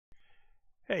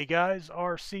Hey guys,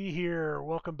 RC here.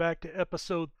 Welcome back to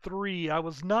episode 3. I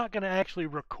was not going to actually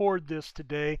record this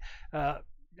today. Uh,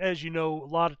 as you know, a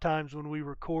lot of times when we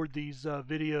record these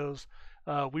videos,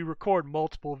 we record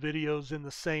multiple videos in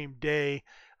the same day.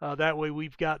 That way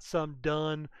we've got some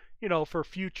done, for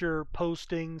future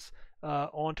postings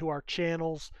onto our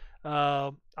channels.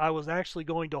 I was actually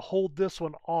going to hold this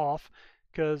one off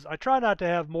because I try not to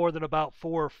have more than about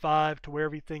 4 or 5 to where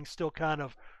everything's still kind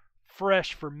of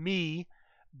fresh for me.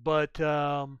 But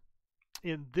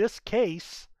in this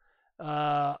case,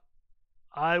 uh,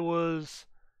 I was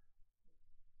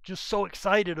just so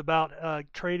excited about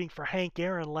trading for Hank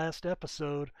Aaron last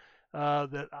episode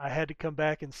that I had to come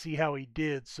back and see how he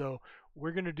did. So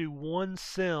we're going to do one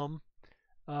sim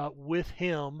with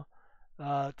him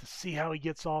to see how he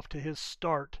gets off to his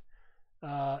start.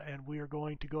 And we are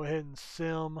going to go ahead and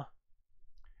sim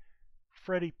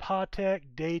Freddie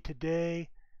Patek day to day.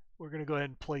 We're going to go ahead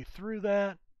and play through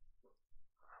that.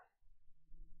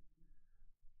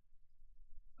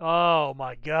 Oh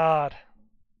my God.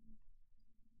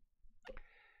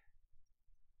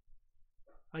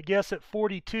 I guess at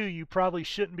 42, you probably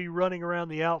shouldn't be running around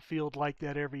the outfield like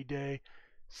that every day.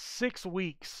 6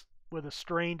 weeks with a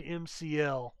strained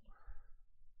MCL.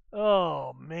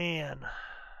 Oh, man.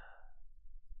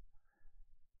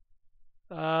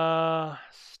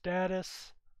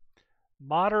 Status.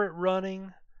 Moderate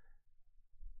running.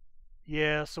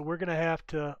 Yeah, so we're going to have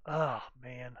to. Oh,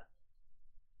 man.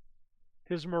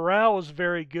 His morale was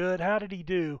very good. How did he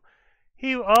do?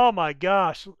 Oh my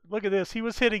gosh, look at this. He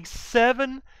was hitting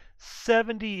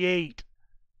 778.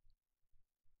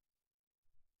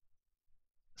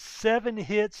 7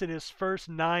 hits in his first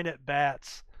 9 at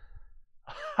bats.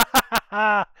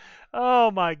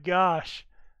 Oh my gosh.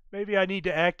 Maybe I need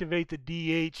to activate the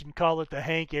DH and call it the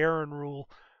Hank Aaron rule.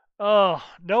 Oh,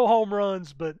 no home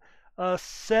runs, but a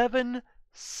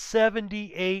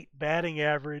 778 batting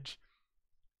average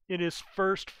in his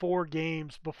first 4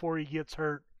 games before he gets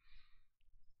hurt.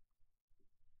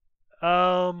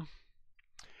 Um,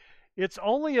 it's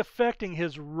only affecting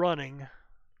his running,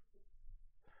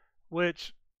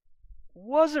 which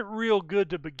wasn't real good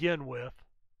to begin with.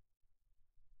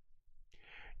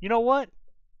 You know what?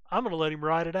 I'm going to let him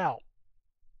ride it out.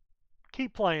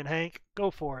 Keep playing, Hank.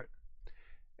 Go for it.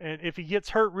 And if he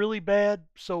gets hurt really bad,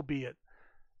 so be it.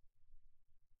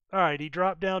 All right, he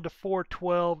dropped down to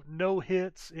 412, no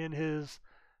hits in his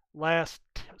last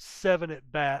 7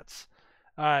 at bats.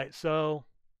 All right, so,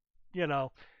 you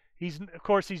know, of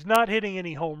course he's not hitting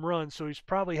any home runs, so he's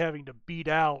probably having to beat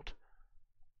out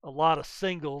a lot of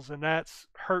singles, and that's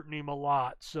hurting him a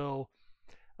lot. So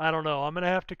I don't know. I'm gonna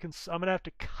have to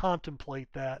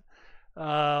contemplate that.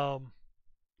 Um,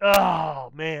 oh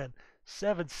man,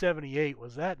 778,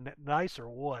 was that nice or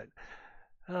what?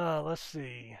 Let's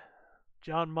see.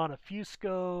 John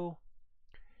Monefusco,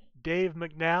 Dave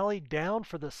McNally down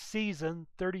for the season.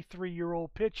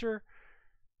 33-year-old pitcher,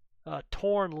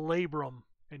 torn labrum,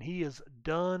 and he is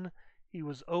done. He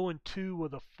was 0-2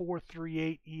 with a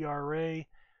 4.38 ERA.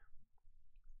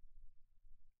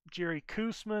 Jerry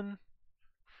Koosman,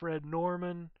 Fred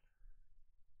Norman,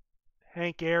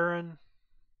 Hank Aaron,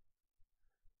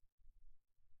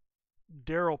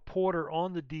 Darrell Porter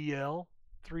on the DL,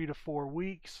 3 to 4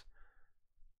 weeks.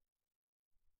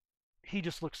 He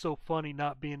just looks so funny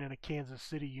not being in a Kansas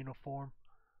City uniform.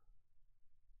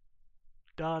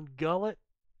 Don Gullett,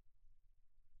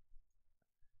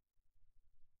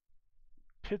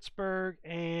 Pittsburgh,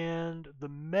 and the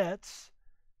Mets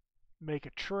make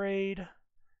a trade.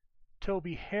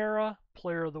 Toby Harrah,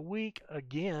 Player of the Week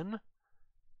again.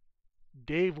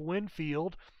 Dave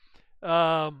Winfield.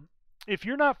 If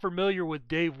you're not familiar with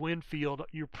Dave Winfield,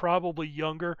 you're probably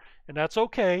younger, and that's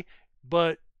okay,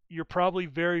 but you're probably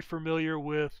very familiar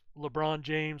with LeBron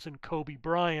James and Kobe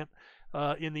Bryant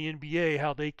in the NBA,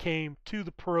 how they came to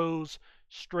the pros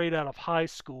straight out of high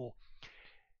school.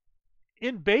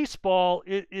 In baseball,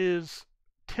 it is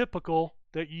typical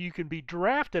that you can be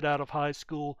drafted out of high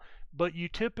school, but you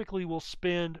typically will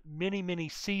spend many, many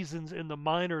seasons in the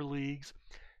minor leagues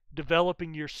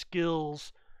developing your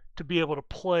skills to be able to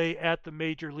play at the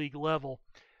major league level.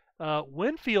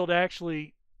 Winfield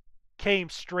actually came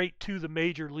straight to the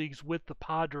major leagues with the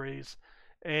Padres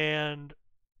and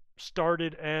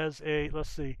started as let's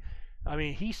see,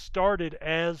 he started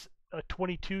as a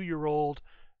 22-year-old.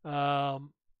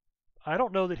 I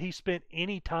don't know that he spent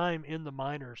any time in the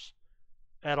minors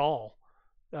at all,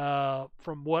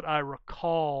 from what I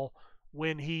recall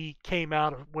when he came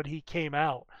out.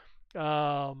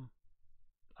 Um,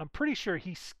 I'm pretty sure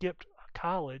he skipped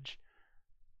college.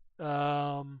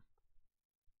 Um,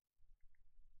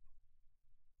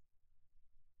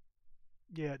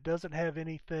 Yeah, it doesn't have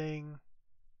anything.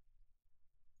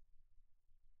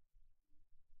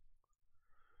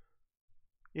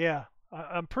 Yeah,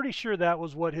 I'm pretty sure that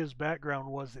was what his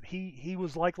background was. That he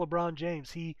was like LeBron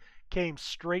James. He came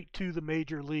straight to the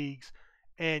major leagues,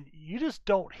 and you just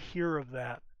don't hear of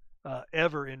that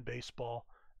ever in baseball.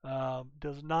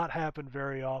 Does not happen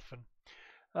very often.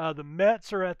 The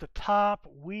Mets are at the top.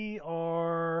 We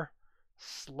are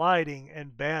sliding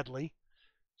and badly,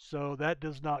 so that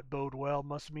does not bode well.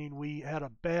 Must mean we had a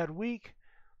bad week.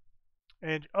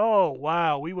 And oh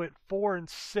wow, we went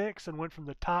 4-6 and went from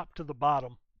the top to the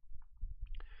bottom.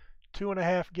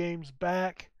 2.5 games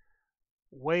back,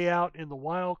 way out in the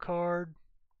wild card,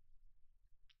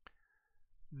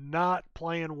 not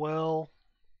playing well.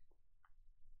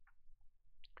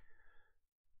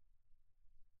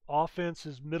 Offense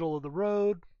is middle of the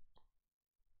road.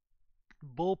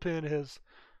 Bullpen has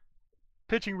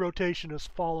pitching rotation has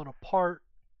fallen apart.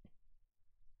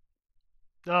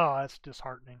 Oh, that's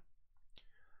disheartening.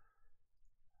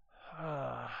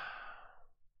 Uh,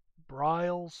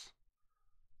 Bryles,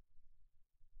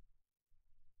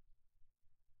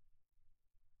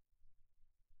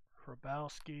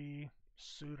 Hrabowski,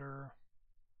 Suter,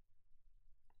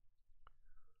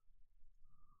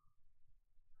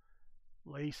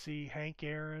 Lacey, Hank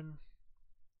Aaron.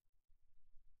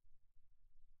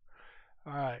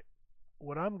 All right.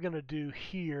 What I'm going to do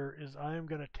here is I'm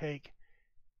going to take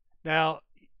now,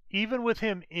 even with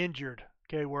him injured,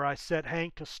 okay, where I set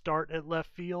Hank to start at left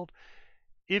field,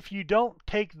 if you don't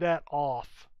take that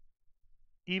off,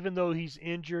 even though he's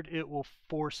injured, it will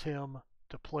force him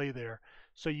to play there.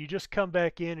 So you just come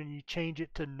back in and you change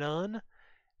it to none,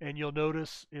 and you'll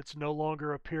notice it's no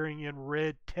longer appearing in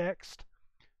red text.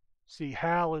 See,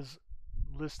 Hal is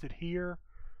listed here.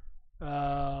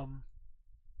 Um,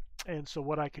 and so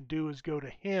what I can do is go to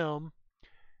him,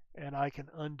 and I can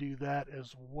undo that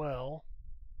as well.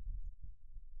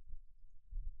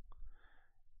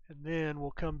 And then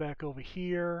we'll come back over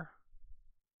here,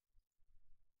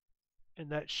 and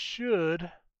that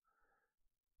should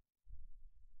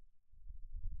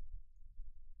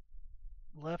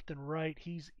left and right,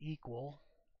 he's equal.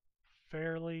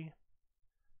 Fairly,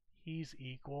 he's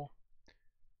equal.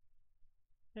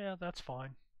 Yeah, that's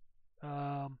fine.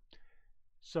 Um,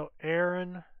 so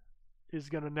Aaron is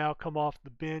going to now come off the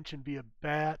bench and be a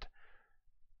bat.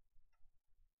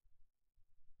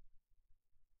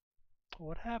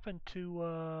 What happened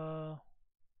to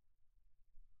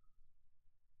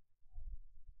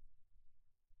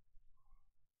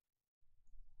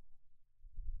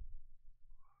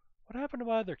what happened to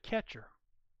my other catcher?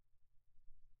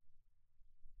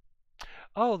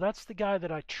 Oh, that's the guy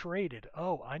that I traded.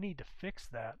 Oh, I need to fix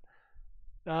that.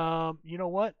 You know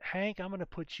what, Hank? I'm going to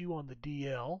put you on the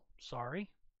DL. Sorry.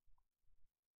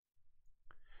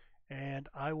 And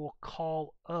I will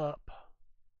call up.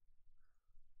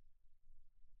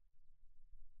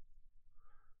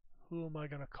 Who am I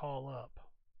going to call up?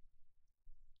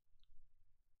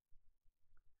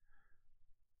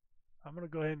 I'm going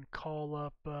to go ahead and call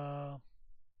up. I'm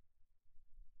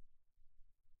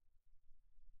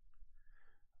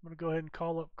going to go ahead and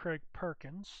call up Craig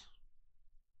Perkins.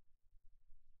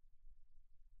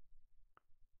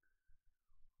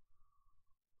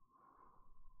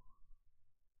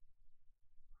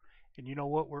 And you know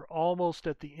what? We're almost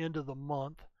at the end of the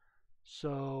month.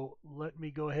 So let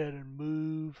me go ahead and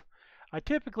move. I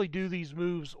typically do these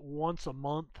moves once a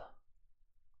month.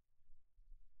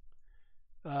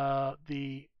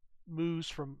 The moves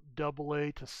from double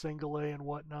A to single A and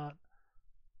whatnot.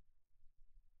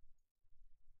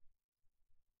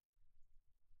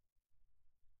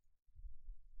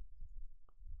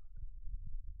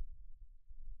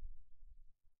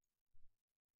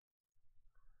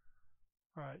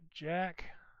 All right, Jack,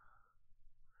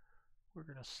 we're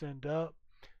going to send up.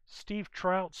 Steve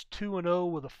Trout's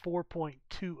 2-0 with a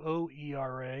 4.20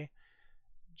 ERA.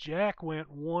 Jack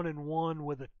went 1-1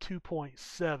 with a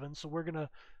 2.7, so we're going to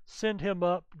send him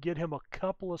up, get him a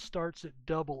couple of starts at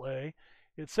double A.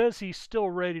 It says he's still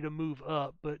ready to move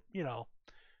up, but you know,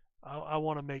 I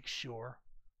want to make sure.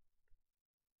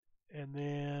 And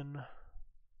then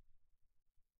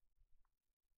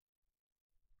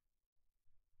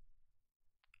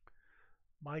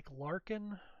Mike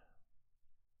Larkin,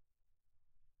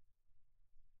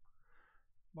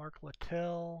 Mark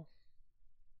Littell.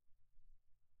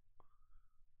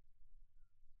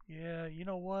 Yeah, you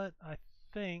know what? I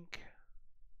think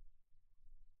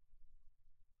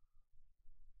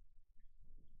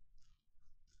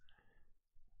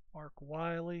Mark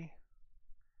Wiley,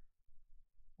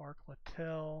 Mark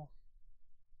Littell.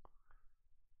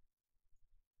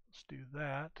 Let's do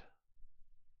that.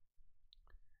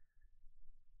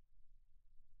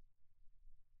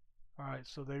 Alright,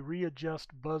 so they readjust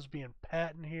Busby and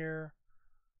Patton here.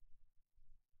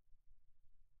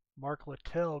 Mark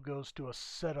Littell goes to a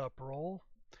setup role.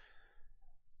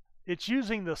 It's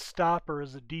using the stopper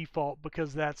as a default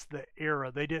because that's the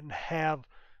era. They didn't have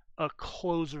a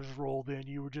closer's role then.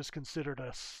 You were just considered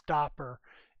a stopper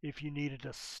if you needed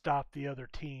to stop the other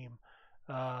team.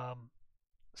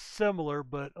 Similar,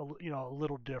 but a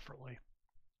little differently.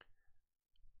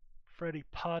 Freddie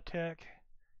Patek,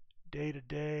 day to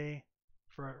day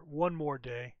for one more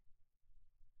day.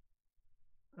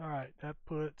 All right, that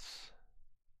puts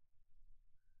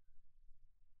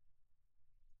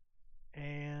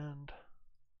and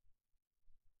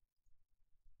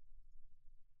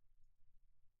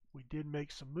we did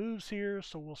make some moves here,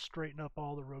 so we'll straighten up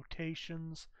all the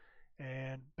rotations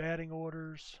and batting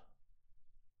orders.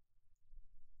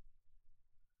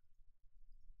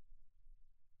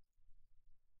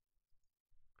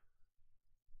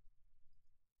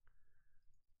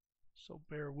 So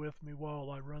bear with me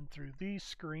while I run through these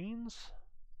screens.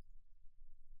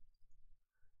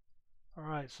 All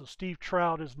right, so Steve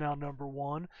Trout is now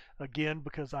 #1, again,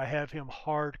 because I have him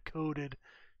hard-coded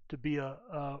to be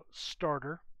a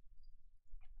starter.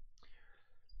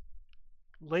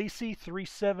 Lacey,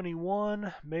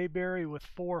 371, Mayberry with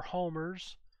 4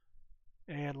 homers,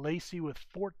 and Lacey with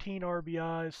 14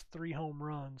 RBIs, 3 home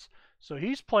runs. So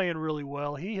he's playing really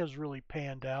well. He has really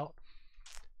panned out.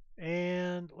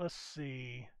 And let's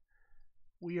see.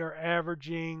 We are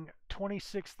averaging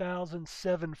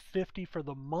 26,750 for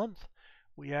the month.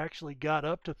 We actually got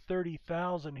up to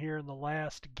 30,000 here in the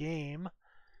last game,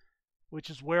 which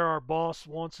is where our boss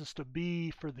wants us to be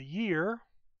for the year.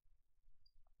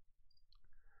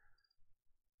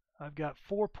 I've got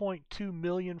 4.2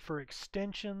 million for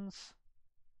extensions.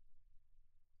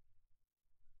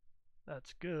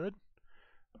 That's good.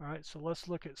 All right, so let's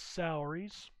look at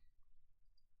salaries.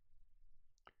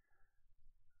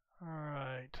 All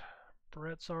right,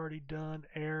 Brett's already done.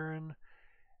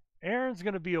 Aaron's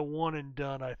going to be a one and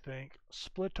done, I think.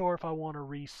 Splitor if I want to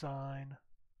re-sign.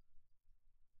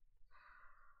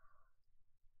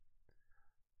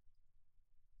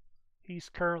 He's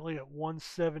currently at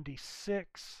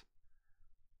 176.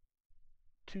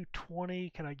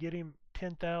 220. Can I get him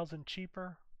 10,000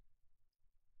 cheaper?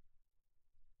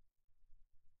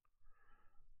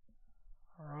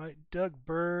 All right, Doug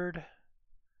Bird.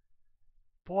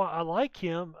 Boy, I like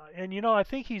him, and I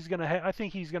think he's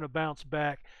gonna bounce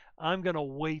back. I'm gonna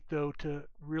wait though to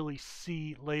really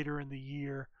see later in the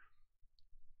year.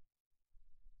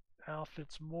 Al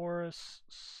Fitzmaurice,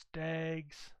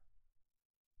 Staggs.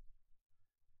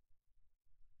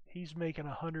 He's making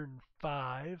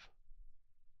 105.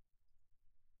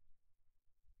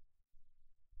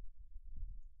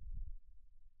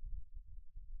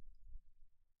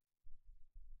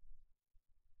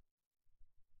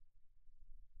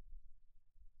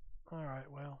 All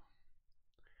right, well.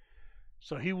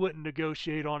 So he wouldn't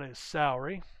negotiate on his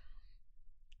salary.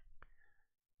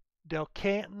 Del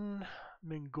Canton,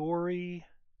 Mingori,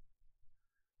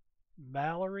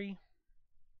 Mallory.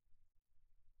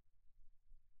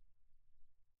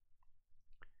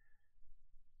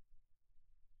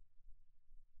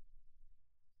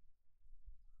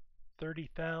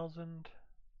 $30,000. Let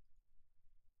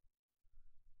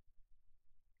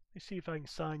me see if I can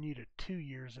sign you to 2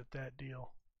 years at that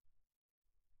deal.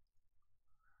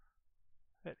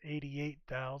 At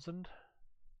 88,000.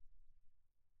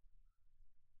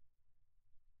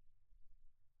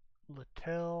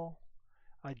 Littell,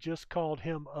 I just called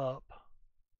him up.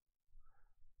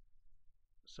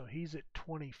 So he's at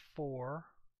 24.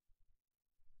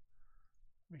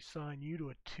 Let me sign you to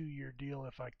a 2-year deal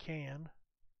if I can.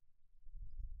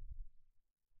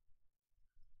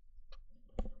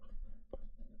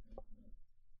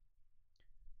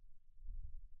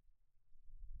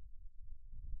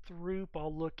 Throop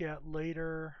I'll look at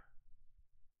later.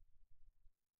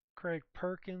 Craig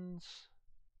Perkins.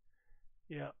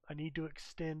 Yeah, I need to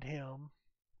extend him.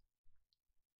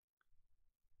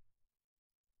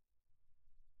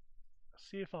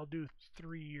 See if I'll do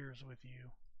 3 years with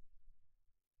you.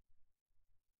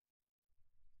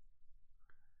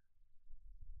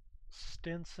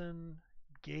 Stinson,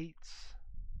 Gates.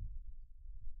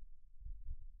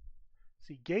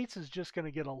 See, Gates is just going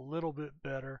to get a little bit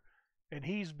better, and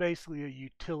he's basically a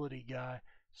utility guy.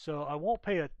 So I won't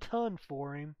pay a ton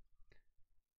for him,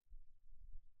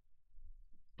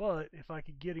 but if I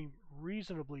could get him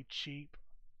reasonably cheap,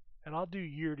 and I'll do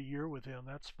year to year with him,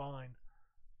 that's fine.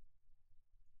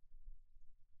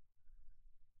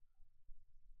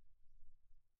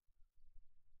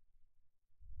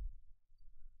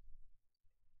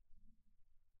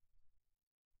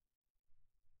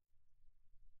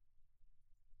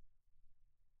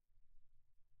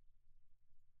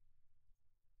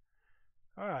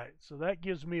 All right, so that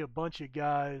gives me a bunch of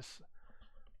guys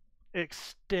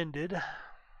extended.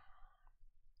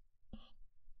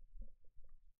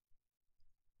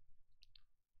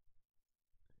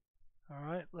 All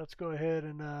right, let's go ahead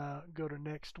and go to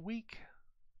next week.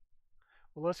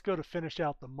 Well, let's go to finish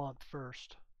out the month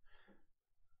first.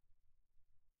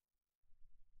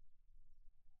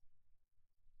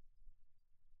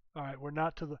 All right, we're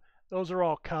not to the. Those are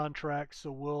all contracts,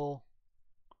 so we'll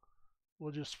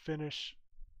just finish.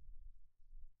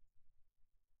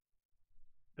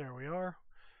 There we are.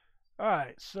 All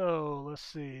right, so let's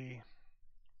see.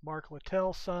 Mark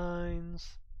Littell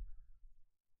signs.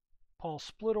 Paul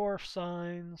Splittorff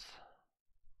signs.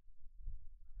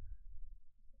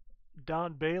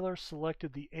 Don Baylor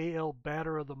selected the AL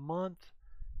Batter of the Month.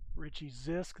 Richie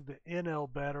Zisk, the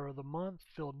NL Batter of the Month.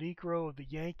 Phil Niekro of the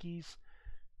Yankees,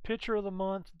 Pitcher of the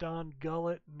Month. Don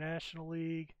Gullett, National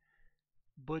League.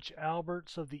 Butch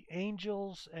Alberts of the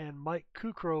Angels. And Mike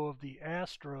Kukrow of the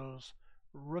Astros,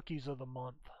 Rookies of the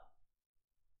Month.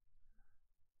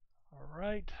 All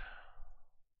right.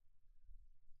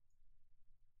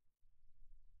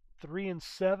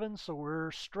 3-7, so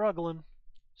we're struggling.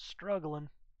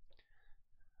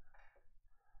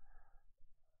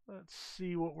 Let's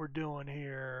see what we're doing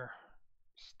here.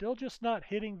 Still just not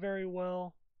hitting very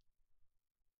well.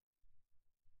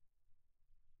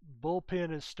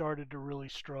 Bullpen has started to really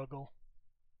struggle.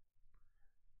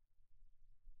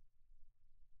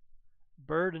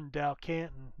 Bird and Dow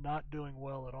Canton not doing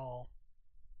well at all.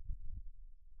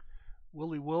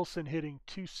 Willie Wilson hitting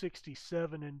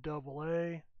 .267 in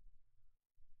Double-A.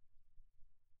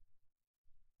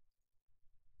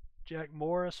 Jack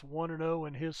Morris 1-0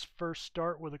 in his first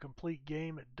start with a complete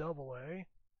game at Double-A.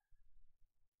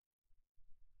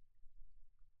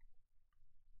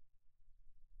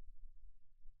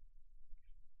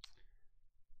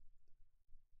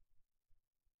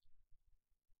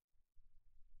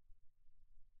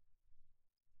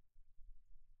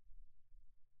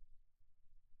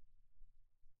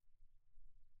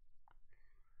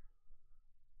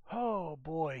 Oh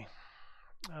boy.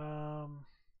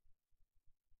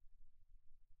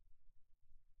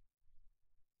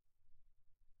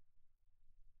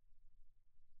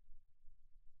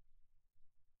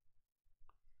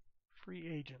 Free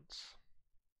agents.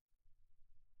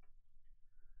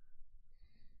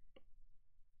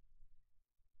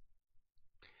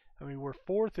 I mean, we're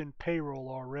fourth in payroll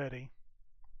already.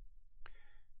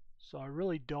 So I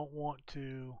really don't want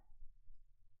to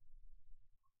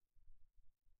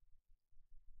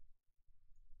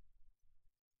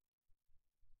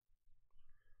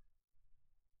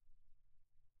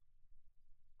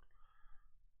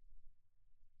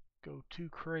go too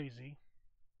crazy.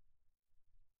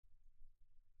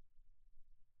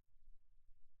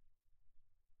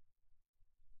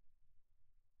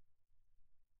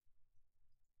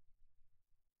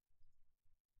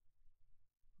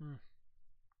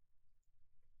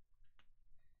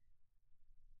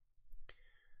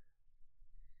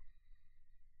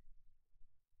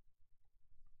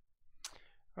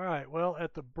 All right, well,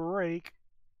 at the break,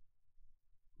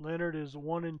 Leonard is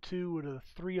 1-2 with a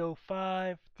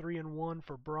 3.05, 3-1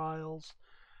 for Bryles.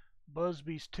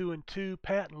 Busby's 2-2.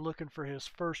 Patton looking for his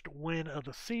first win of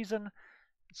the season.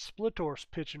 Splittorff's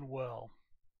pitching well.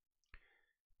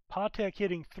 Patek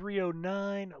hitting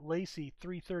 309. Lacey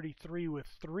 333 with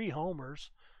 3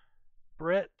 homers.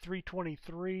 Brett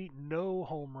 323, no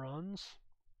home runs.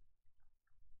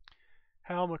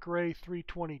 Hal McRae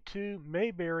 322.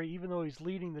 Mayberry, even though he's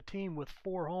leading the team with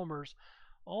 4 homers,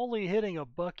 only hitting a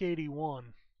 .181.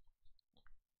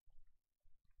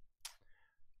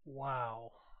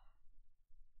 Wow.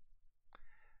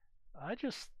 I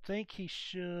just think he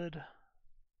should.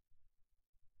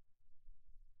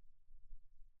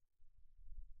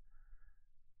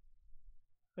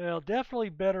 Well, definitely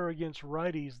better against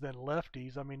righties than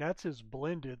lefties. I mean, that's his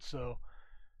blended, so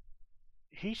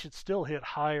he should still hit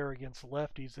higher against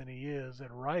lefties than he is.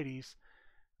 And righties,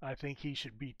 I think he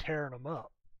should be tearing them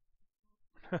up.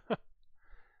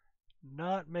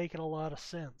 Not making a lot of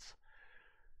sense.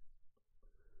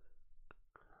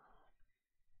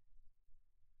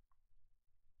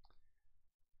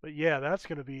 But yeah, that's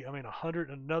going to be, I mean,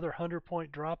 another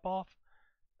 100-point drop off.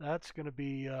 That's going to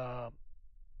be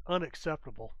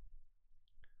unacceptable.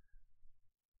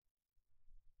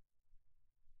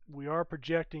 We are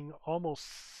projecting almost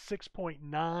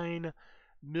 6.9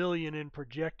 million in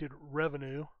projected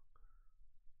revenue,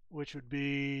 which would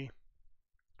be,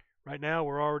 right now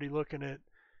we're already looking at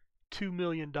 $2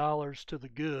 million to the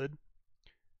good.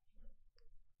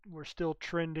 We're still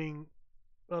trending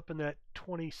up in that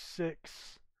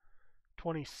 26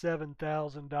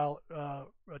 $27,000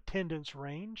 attendance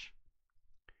range.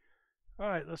 All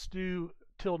right, let's do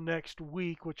till next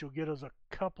week, which will get us a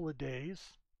couple of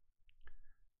days.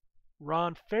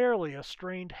 Ron Fairley, a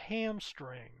strained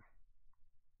hamstring.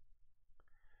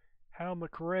 Hal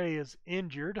McRae is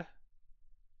injured.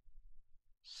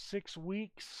 6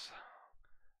 weeks,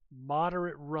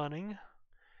 moderate running.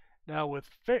 Now with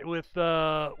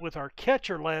our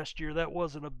catcher last year, that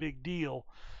wasn't a big deal.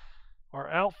 Our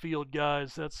outfield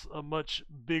guys, that's a much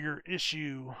bigger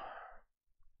issue.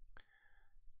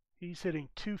 He's hitting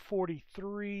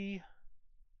 243.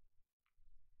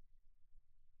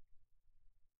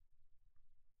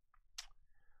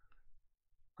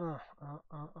 All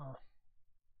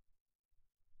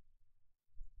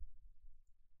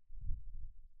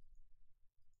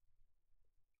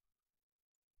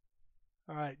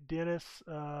right, Dennis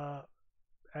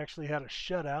actually had a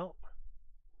shutout.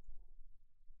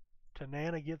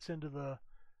 Tanana gets into the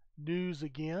news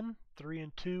again,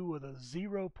 3-2 with a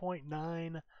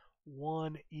 0.91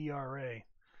 ERA.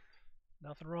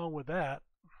 Nothing wrong with that.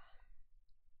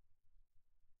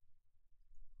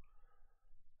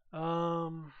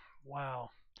 Wow.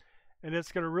 And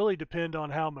it's going to really depend on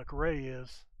how McRae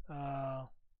is.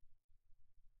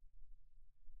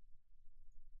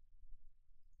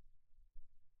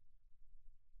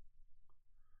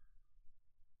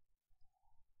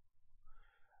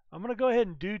 I'm going to go ahead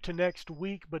and do to next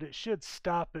week, but it should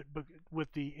stop it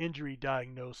with the injury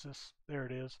diagnosis. There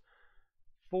it is.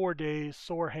 4 days,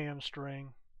 sore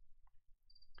hamstring.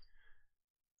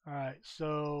 All right,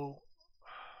 so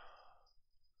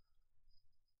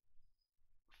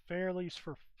Fairley's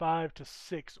for 5 to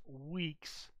 6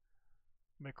 weeks.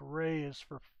 McRae is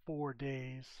for 4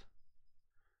 days.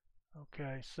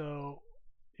 Okay, so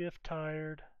if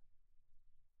tired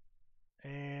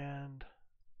and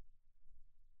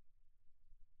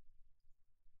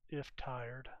if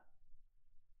tired.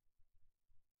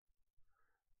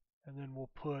 And then we'll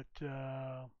put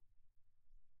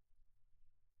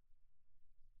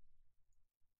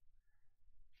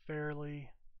Fairley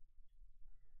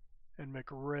and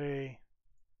McRae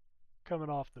coming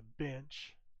off the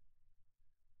bench.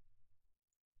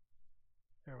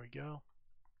 There we go.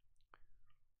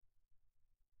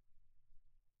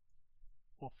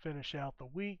 We'll finish out the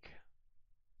week.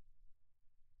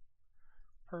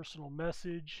 Personal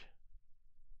message.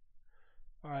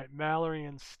 All right, Mallory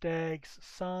and Staggs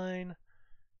sign.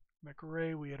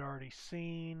 McRae we had already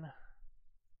seen.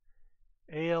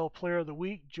 AL Player of the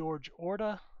Week, George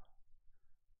Orta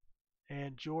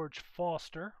and George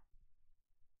Foster.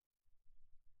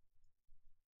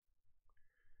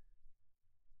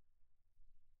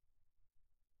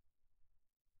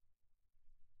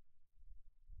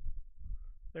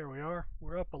 There we are.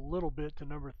 We're up a little bit to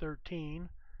number 13.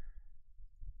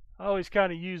 I always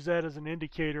kind of use that as an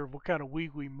indicator of what kind of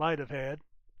week we might have had.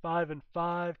 5-5,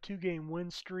 2-game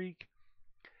win streak.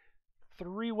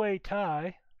 3-way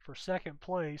tie for second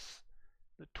place.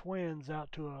 The Twins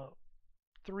out to a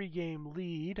 3-game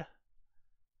lead.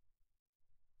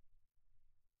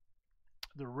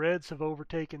 The Reds have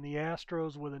overtaken the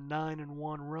Astros with a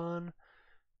 9-1 run.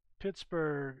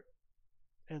 Pittsburgh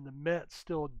and the Mets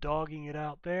still dogging it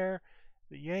out there.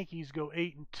 The Yankees go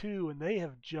 8-2, and they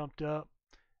have jumped up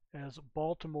as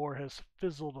Baltimore has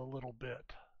fizzled a little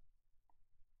bit.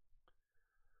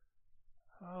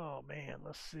 Oh man,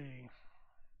 let's see.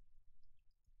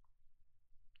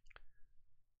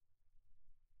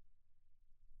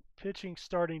 Pitching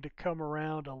starting to come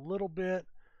around a little bit.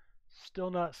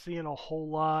 Still not seeing a whole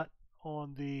lot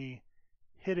on the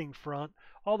hitting front,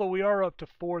 although we are up to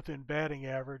 4th in batting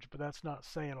average, but that's not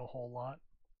saying a whole lot.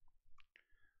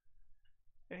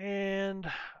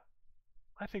 And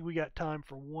I think we got time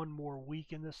for one more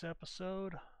week in this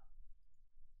episode.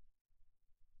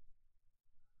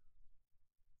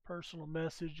 Personal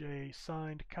message, a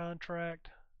signed contract.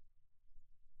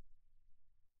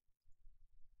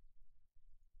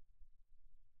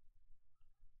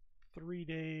 Three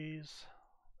days,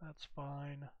 that's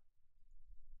fine.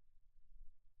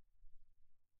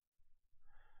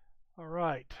 All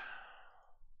right.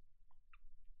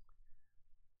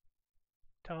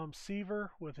 Tom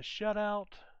Seaver with a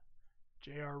shutout.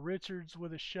 J.R. Richards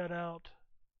with a shutout.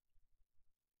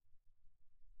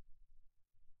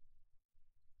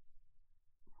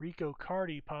 Rico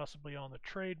Carty possibly on the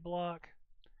trade block.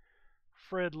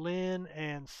 Fred Lynn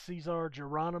and Cesar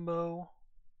Geronimo.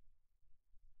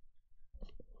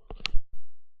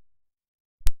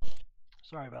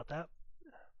 Sorry about that.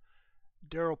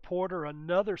 Darrell Porter,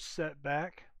 another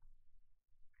setback.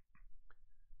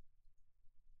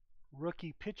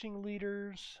 Rookie pitching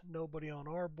leaders, nobody on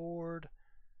our board.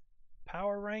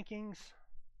 Power rankings.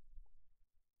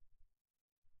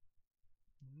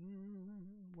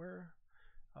 Where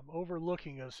I'm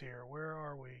overlooking us here. Where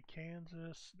are we?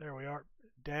 Kansas. There we are.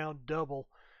 Down double.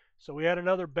 So we had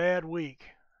another bad week.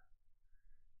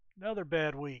 Another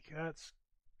bad week. That's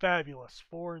fabulous.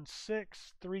 4-6,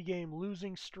 3-game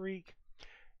losing streak.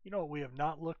 You know what we have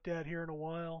not looked at here in a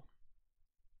while?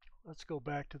 Let's go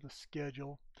back to the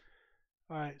schedule.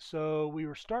 All right, so we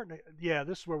were starting to, yeah,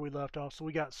 this is where we left off. So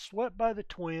we got swept by the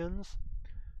Twins,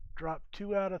 dropped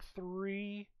 2 out of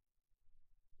 3,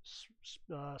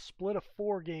 split a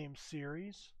 4-game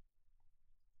series,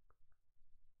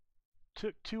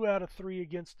 took 2 out of 3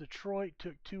 against Detroit,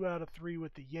 took 2 out of 3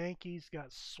 with the Yankees,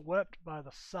 got swept by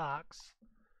the Sox.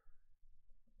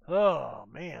 Oh,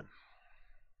 man.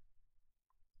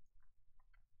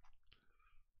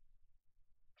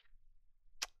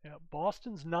 Yeah,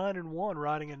 Boston's 9-1,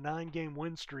 riding a 9-game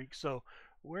win streak, so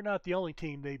we're not the only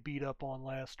team they beat up on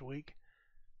last week.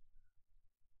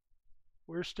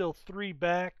 We're still 3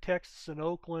 back. Texas and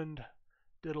Oakland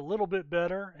did a little bit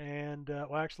better, and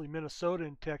well, actually Minnesota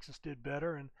and Texas did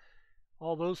better, and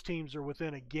all those teams are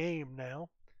within a game now.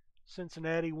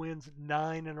 Cincinnati wins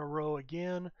 9 in a row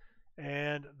again,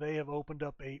 and they have opened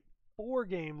up a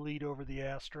 4-game lead over the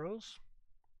Astros.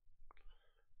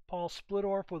 Paul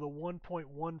Splittorff with a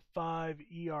 1.15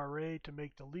 ERA to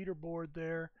make the leaderboard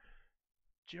there.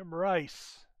 Jim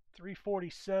Rice,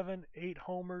 347, 8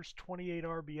 homers, 28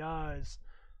 RBIs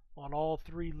on all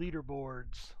 3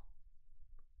 leaderboards.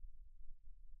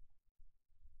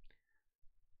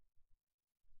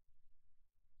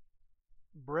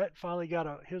 Brett finally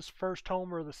got his first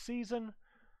homer of the season.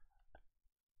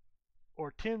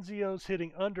 Hortensio's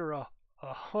hitting under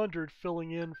 100,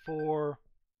 filling in for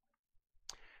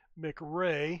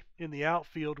McRae in the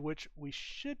outfield, which we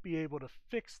should be able to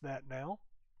fix that now.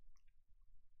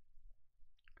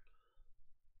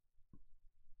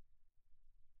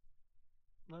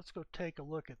 Let's go take a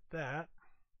look at that.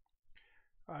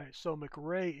 All right, so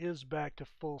McRae is back to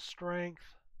full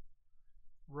strength.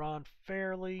 Ron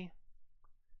Fairley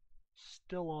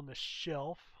still on the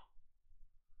shelf.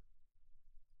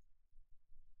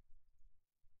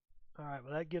 All right,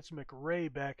 well, that gets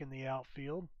McRae back in the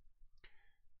outfield.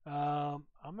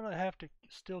 I'm going to have to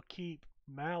still keep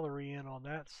Mallory in on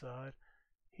that side.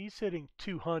 He's hitting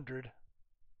 200.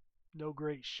 No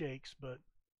great shakes, but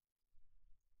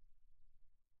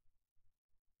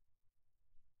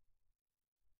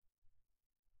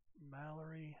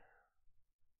Mallory.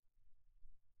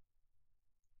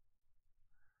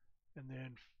 And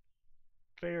then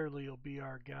Fairley will be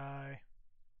our guy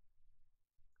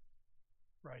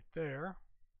right there.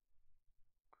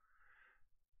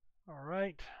 All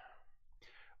right.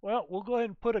 Well, we'll go ahead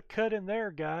and put a cut in there,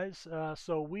 guys.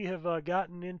 So we have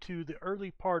gotten into the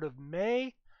early part of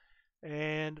May,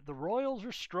 and the Royals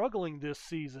are struggling this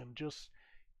season. Just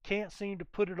can't seem to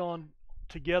put it on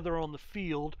together on the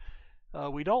field.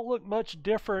 We don't look much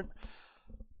different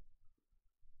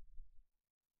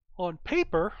on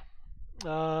paper.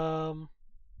 You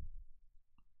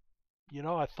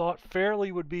know, I thought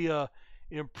Fairley would be a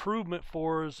improvement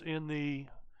for us in the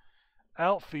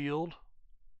outfield.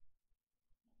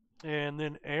 And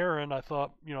then Aaron, I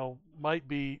thought, you know, might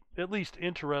be at least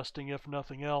interesting, if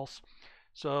nothing else.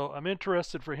 So I'm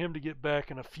interested for him to get back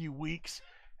in a few weeks.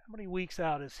 How many weeks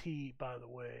out is he, by the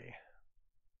way?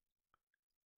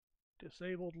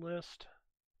 Disabled list.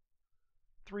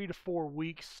 3 to 4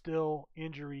 weeks still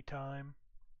injury time.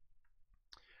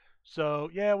 So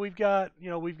yeah, we've got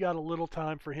a little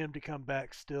time for him to come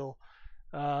back still,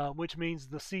 which means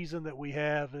the season that we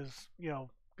have is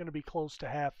going to be close to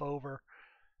half over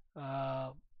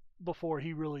before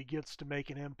he really gets to make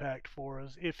an impact for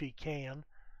us, if he can.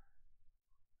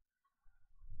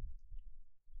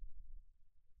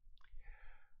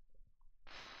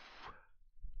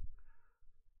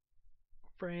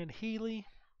 Fran Healy,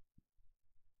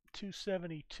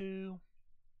 272.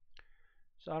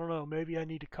 So I don't know, maybe I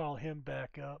need to call him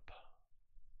back up.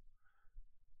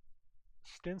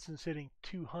 Stinson's hitting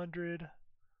 200.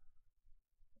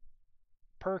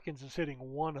 Perkins is hitting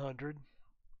 100.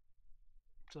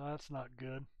 So that's not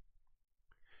good.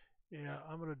 Yeah,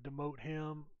 I'm going to demote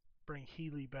him, bring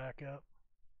Healy back up.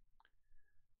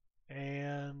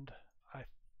 And I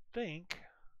think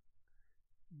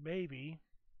maybe,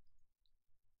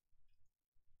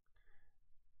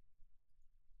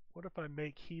 what if I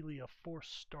make Healy a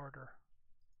forced starter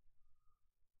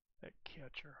at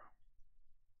catcher?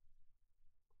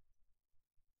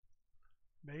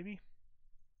 Maybe.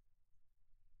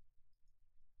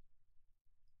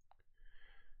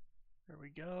 There we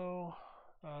go.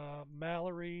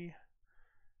 Mallory.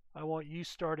 I want you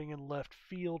starting in left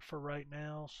field for right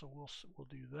now, so we'll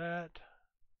do that.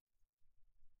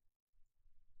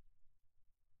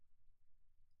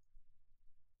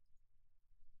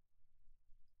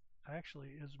 Actually,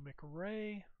 is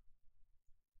McRae?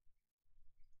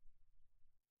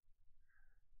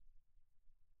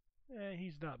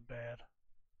 He's not bad.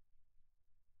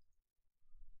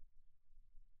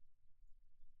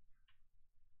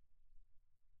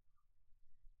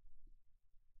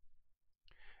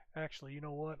 Actually, you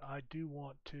know what? I do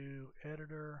want to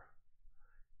editor,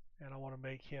 and I want to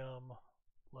make him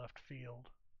left field.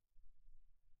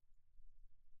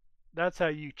 That's how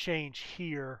you change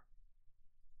here.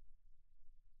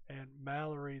 And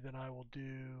Mallory, then I will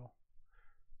do.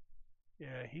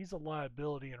 Yeah, he's a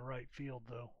liability in right field,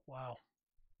 though. Wow.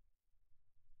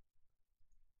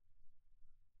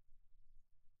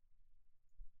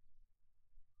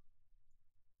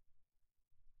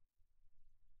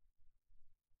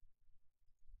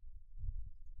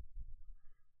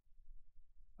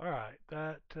 All right,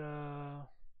 that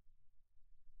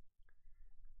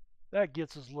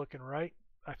gets us looking right,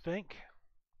 I think.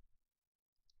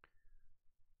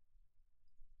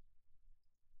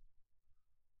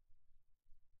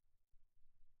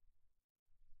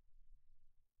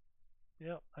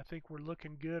 Yep, I think we're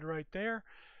looking good right there.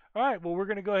 All right, well, we're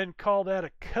going to go ahead and call that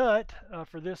a cut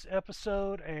for this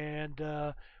episode, and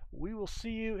we will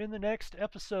see you in the next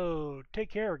episode.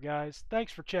 Take care, guys.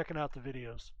 Thanks for checking out the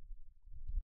videos.